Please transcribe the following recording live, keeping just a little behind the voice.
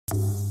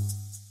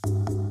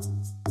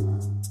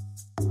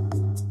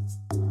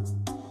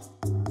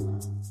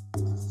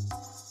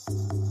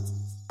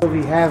So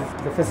we have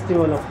the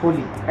festival of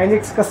Holi, and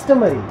it's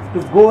customary to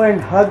go and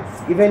hug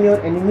even your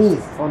enemies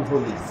on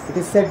Holi. It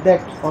is said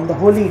that on the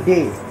holy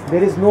day,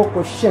 there is no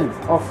question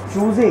of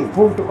choosing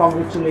whom to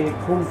congratulate,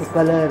 whom to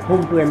color,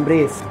 whom to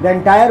embrace. The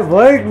entire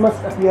world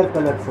must appear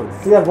colorful.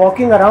 So you are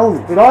walking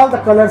around with all the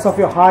colors of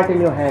your heart in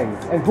your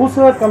hands, and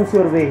whosoever comes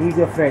your way, he is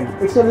your friend.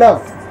 It's your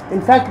love.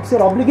 In fact, it's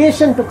your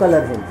obligation to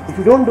color him. If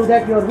you don't do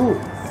that, you are rude.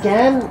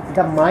 Can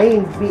the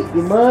mind be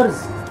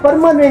immersed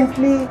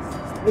permanently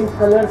in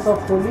colors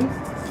of Holi?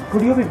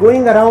 Could you be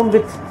going around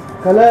with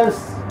colors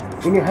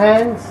in your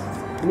hands,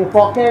 in your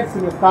pockets,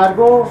 in your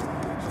cargo,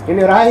 in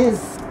your eyes,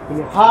 in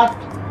your heart,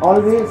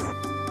 always?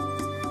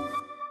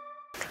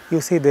 You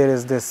see, there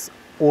is this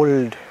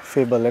old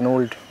fable, an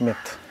old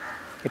myth.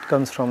 It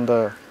comes from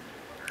the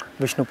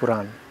Vishnu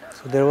Puran.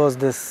 So there was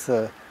this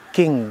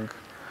king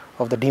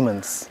of the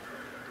demons.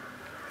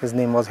 His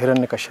name was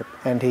Hiranyakashipu,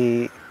 and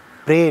he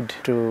prayed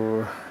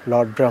to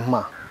Lord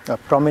Brahma, a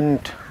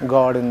prominent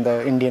god in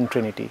the Indian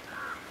Trinity,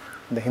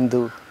 the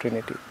Hindu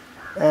Trinity.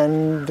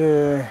 And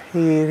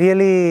he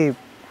really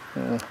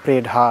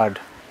prayed hard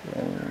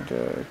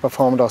and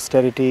performed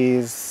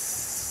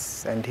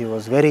austerities, and he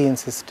was very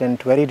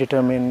insistent, very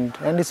determined,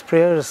 and his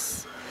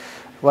prayers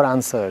were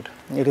answered.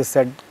 It is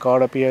said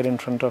God appeared in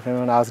front of him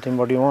and asked him,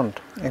 "What do you want?"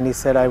 And he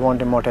said, "I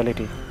want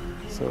immortality."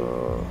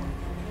 So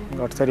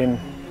God said, "In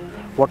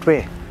what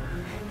way?"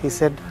 He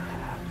said,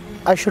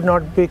 "I should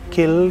not be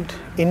killed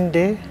in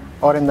day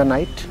or in the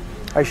night.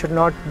 I should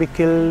not be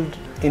killed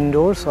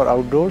indoors or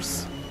outdoors.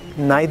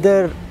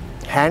 Neither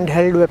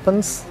handheld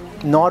weapons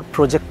nor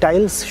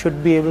projectiles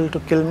should be able to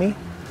kill me,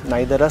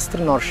 neither astra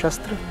nor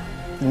shastra.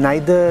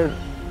 Neither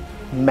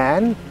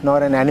man nor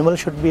an animal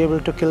should be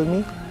able to kill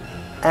me,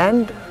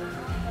 and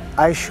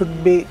I should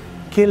be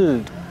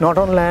killed not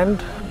on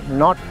land,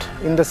 not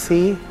in the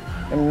sea,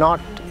 and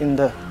not in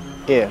the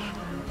air.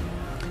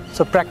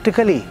 So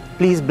practically,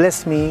 please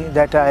bless me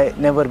that I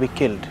never be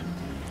killed."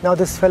 Now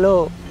this fellow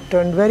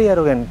turned very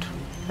arrogant,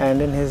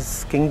 and in his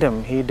kingdom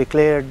he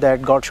declared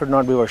that God should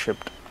not be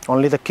worshipped.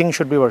 Only the king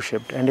should be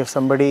worshipped, and if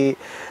somebody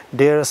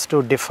dares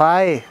to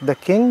defy the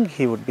king,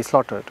 he would be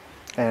slaughtered.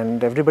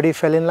 And everybody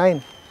fell in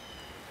line.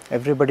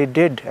 Everybody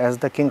did as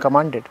the king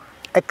commanded,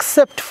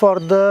 except for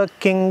the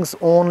king's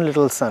own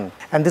little son.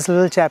 And this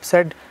little chap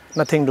said,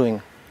 "Nothing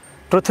doing.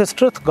 Truth is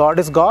truth,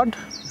 God is God.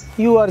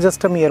 You are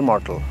just a mere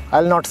mortal.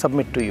 I'll not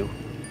submit to you.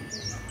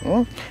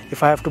 If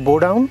I have to bow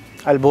down,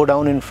 I'll bow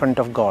down in front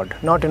of God,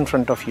 not in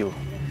front of you.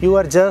 You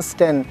are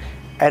just an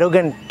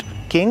arrogant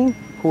king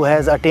who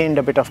has attained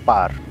a bit of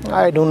power.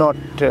 I do not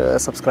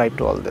subscribe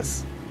to all this."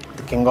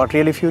 The king got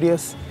really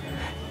furious.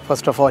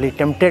 First of all, he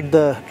tempted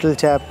the little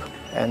chap,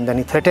 and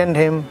then he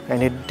threatened him,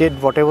 and he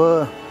did whatever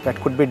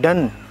that could be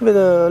done with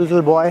a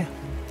little boy,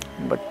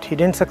 but he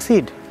didn't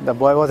succeed. The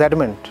boy was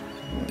adamant.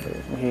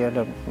 He had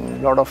a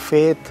lot of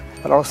faith,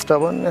 a lot of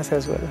stubbornness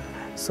as well.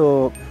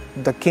 So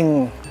the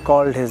king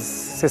called his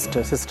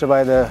sister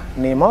by the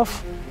name of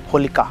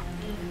Holika.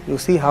 You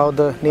see how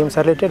the names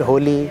are related?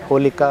 Holi,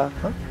 Holika.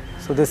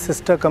 So this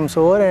sister comes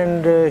over,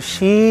 and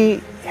she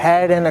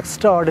had an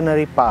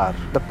extraordinary power.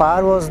 The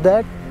power was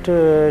that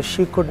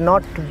she could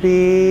not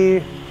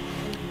be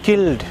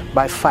killed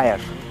by fire.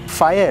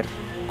 Fire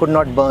could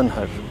not burn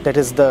her. That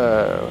is the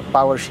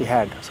power she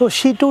had. So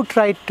she too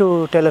tried to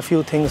tell a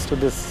few things to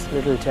this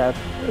little chap,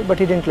 but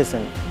he didn't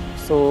listen.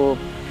 So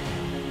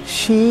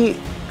she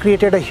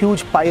created a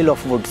huge pile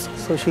of woods.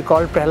 So she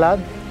called Prahlad,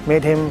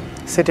 made him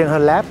sit in her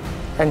lap,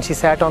 and she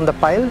sat on the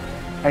pile,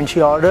 and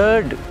she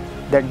ordered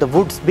that the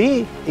woods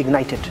be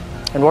ignited.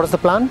 And what was the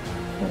plan?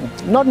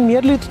 Not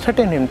merely to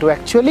threaten him, to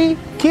actually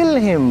kill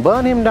him,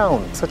 burn him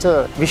down. Such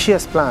a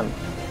vicious plan.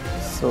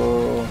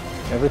 So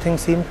everything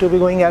seemed to be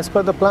going as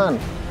per the plan.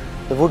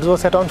 The woods were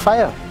set on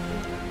fire.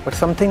 But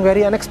something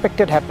very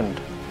unexpected happened.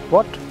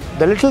 What?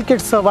 The little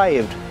kid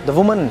survived. The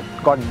woman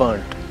got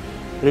burnt,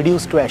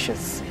 reduced to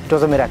ashes. It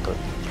was a miracle.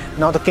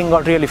 Now the king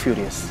got really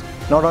furious.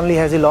 Not only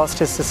has he lost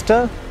his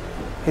sister,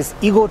 his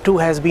ego too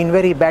has been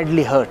very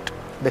badly hurt.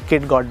 The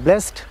kid got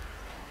blessed,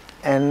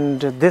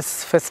 and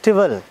this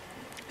festival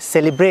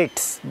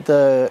celebrates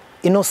the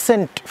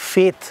innocent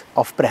faith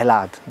of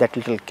Prahlad, that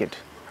little kid.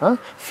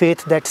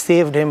 Faith that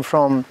saved him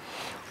from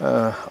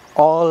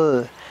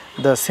all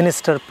the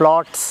sinister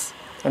plots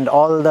and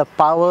all the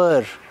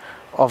power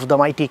of the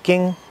mighty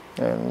king.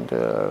 And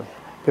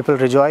people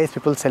rejoice,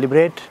 people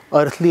celebrate.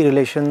 Earthly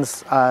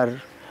relations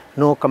are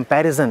no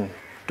comparison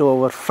to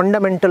our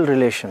fundamental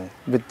relation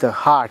with the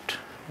heart,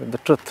 with the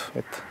truth,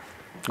 with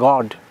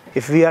God.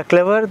 If we are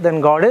clever,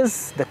 then God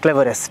is the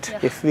cleverest. Yeah.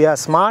 If we are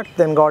smart,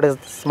 then God is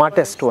the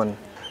smartest one.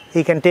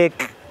 He can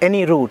take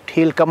any route,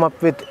 he'll come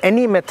up with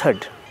any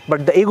method,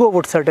 but the ego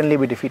would certainly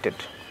be defeated.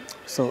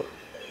 So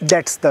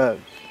that's the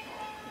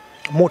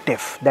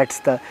motive, that's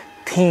the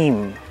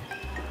theme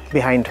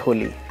behind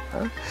Holi.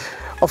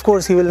 Of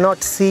course, you will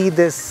not see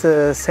this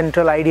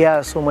central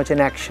idea so much in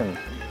action.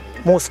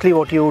 Mostly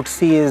what you would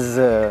see is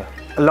a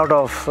lot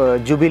of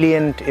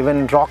jubilant,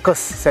 even raucous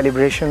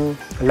celebration,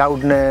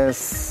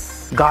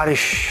 loudness,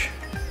 garish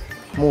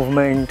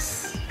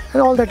movements,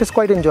 And all that is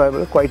quite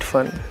enjoyable, quite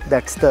fun.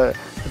 That's the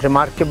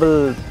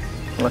remarkable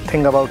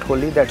thing about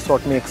Holi. That's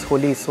what makes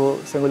Holi so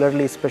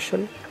singularly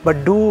special.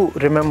 But do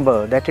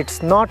remember that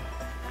it's not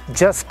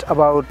just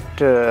about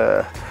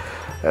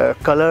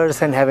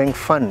colors and having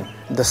fun.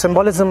 The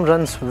symbolism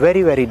runs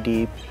very, very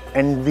deep,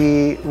 and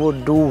we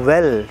would do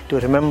well to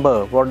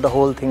remember what the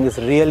whole thing is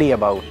really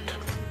about.